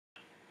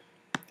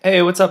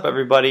Hey, what's up,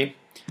 everybody?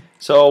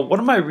 So, one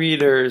of my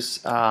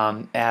readers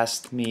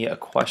asked me a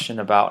question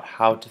about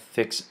how to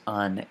fix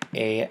an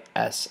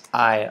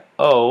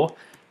ASIO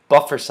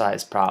buffer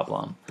size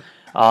problem.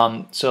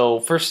 So,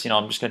 first,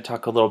 I'm just going to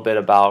talk a little bit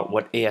about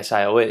what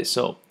ASIO is.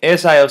 So,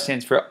 ASIO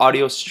stands for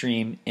Audio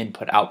Stream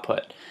Input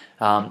Output.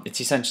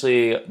 It's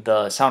essentially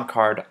the sound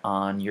card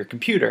on your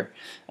computer.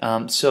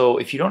 So,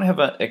 if you don't have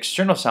an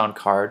external sound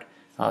card,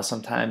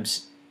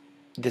 sometimes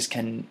this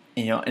can,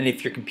 and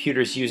if your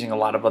computer is using a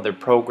lot of other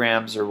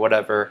programs or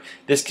whatever,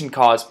 this can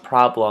cause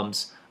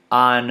problems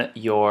on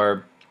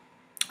your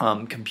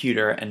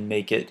computer and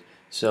make it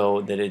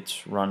so that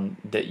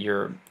that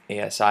your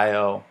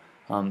ASIO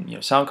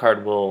sound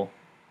card will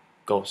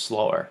go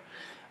slower.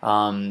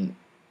 It's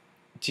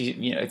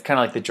kind of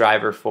like the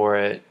driver for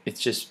it.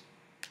 It's just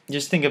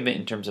think of it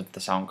in terms of the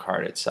sound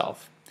card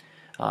itself.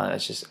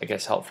 That's just, I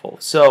guess, helpful.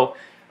 So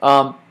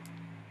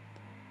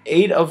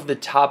 8 of the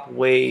top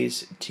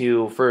ways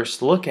to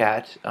first look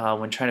at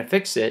when trying to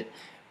fix it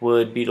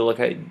would be to look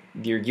at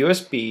your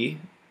USB,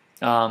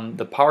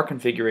 the power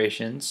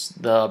configurations,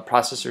 the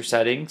processor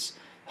settings,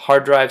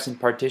 hard drives and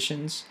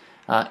partitions,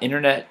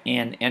 internet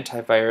and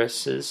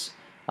antiviruses,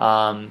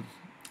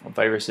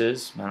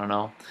 viruses, I don't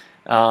know,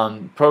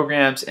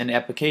 programs and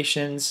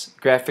applications,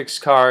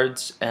 graphics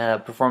cards,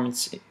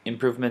 performance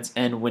improvements,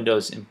 and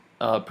Windows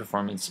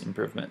performance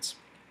improvements.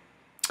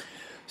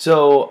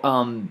 So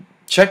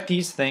check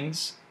these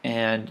things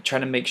and try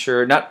to make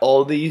sure not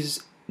all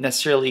these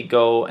necessarily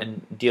go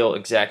and deal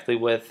exactly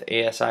with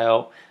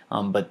ASIO,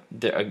 but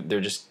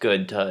they're just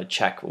good to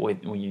check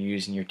when you're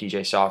using your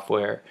DJ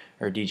software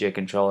or DJ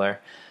controller.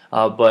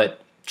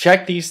 But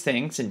check these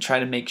things and try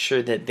to make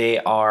sure that they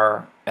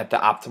are at the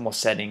optimal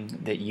setting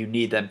that you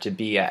need them to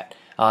be at.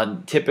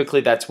 Typically,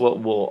 that's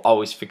what will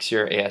always fix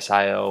your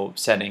ASIO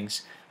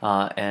settings,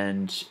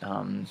 and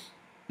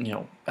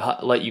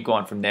let you go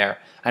on from there.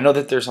 I know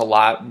that there's a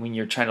lot when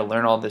you're trying to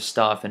learn all this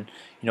stuff and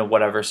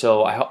whatever.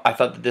 So I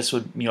thought that this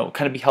would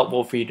kind of be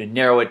helpful for you to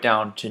narrow it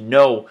down to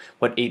know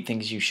what 8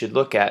 things you should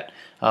look at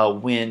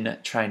when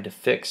trying to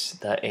fix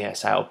the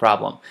ASIO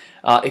problem.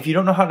 If you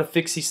don't know how to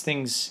fix these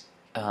things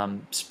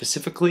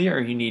specifically, or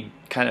you need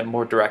kind of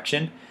more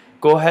direction,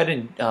 go ahead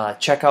and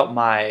check out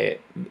my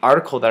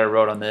article that I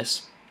wrote on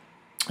this.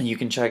 You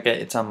can check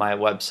it. It's on my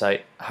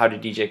website,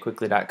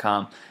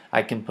 howtodjquickly.com.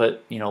 I can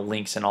put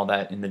links and all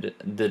that in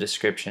the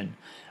description.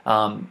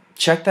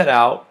 Check that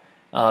out.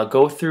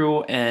 Go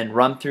through and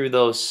run through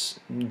those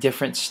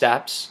different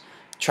steps.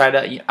 Try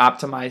to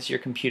optimize your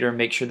computer,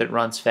 make sure that it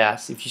runs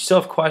fast. If you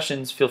still have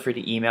questions, feel free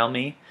to email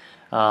me.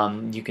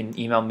 You can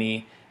email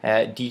me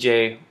at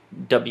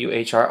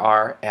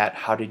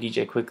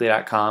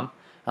djwhrr@howtodjquickly.com.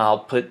 I'll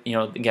put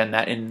again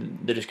that in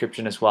the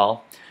description as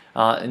well.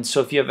 And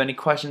so if you have any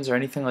questions or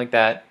anything like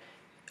that,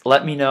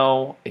 let me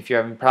know. If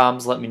you're having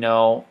problems, let me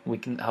know. We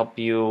can help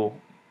you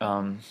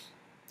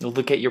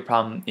look at your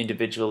problem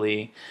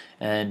individually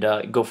and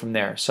go from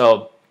there.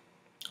 So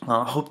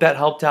hope that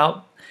helped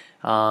out.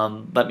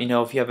 Let me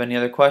know if you have any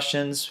other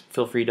questions.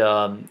 Feel free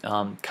to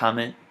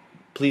comment.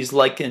 Please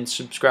like and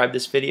subscribe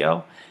this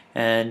video.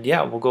 And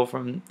yeah, we'll go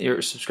from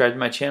subscribe to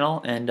my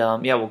channel, and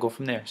yeah, we'll go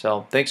from there.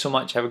 So thanks so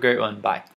much. Have a great one. Bye.